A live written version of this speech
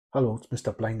Hello, it's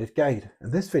Mr. Blinded Guide.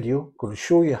 In this video, I'm going to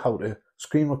show you how to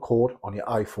screen record on your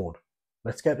iPhone.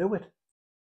 Let's get to it.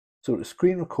 So to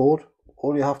screen record,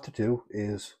 all you have to do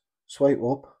is swipe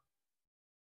up.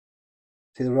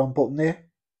 See the round button there?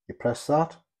 You press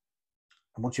that.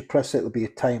 And once you press it, there'll be a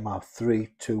timer of 3,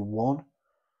 2, 1. And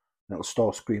it'll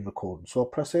start screen recording. So I'll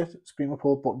press it, screen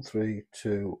record button 3,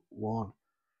 2, 1.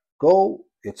 Go.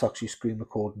 It's actually screen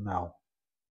recording now.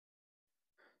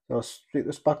 So I'll straight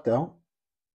this back down.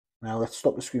 Now let's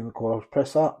stop the screen record. I'll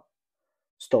press that.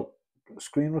 Stop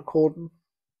screen recording.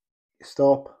 You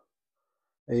stop.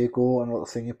 There you go. Another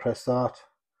thing, you press that.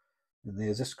 And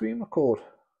there's a screen record.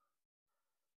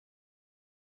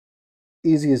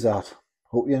 Easy as that.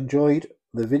 Hope you enjoyed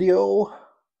the video.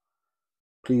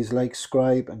 Please like,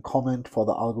 subscribe and comment for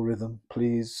the algorithm.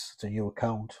 Please, it's a new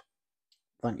account.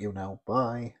 Thank you now.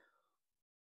 Bye.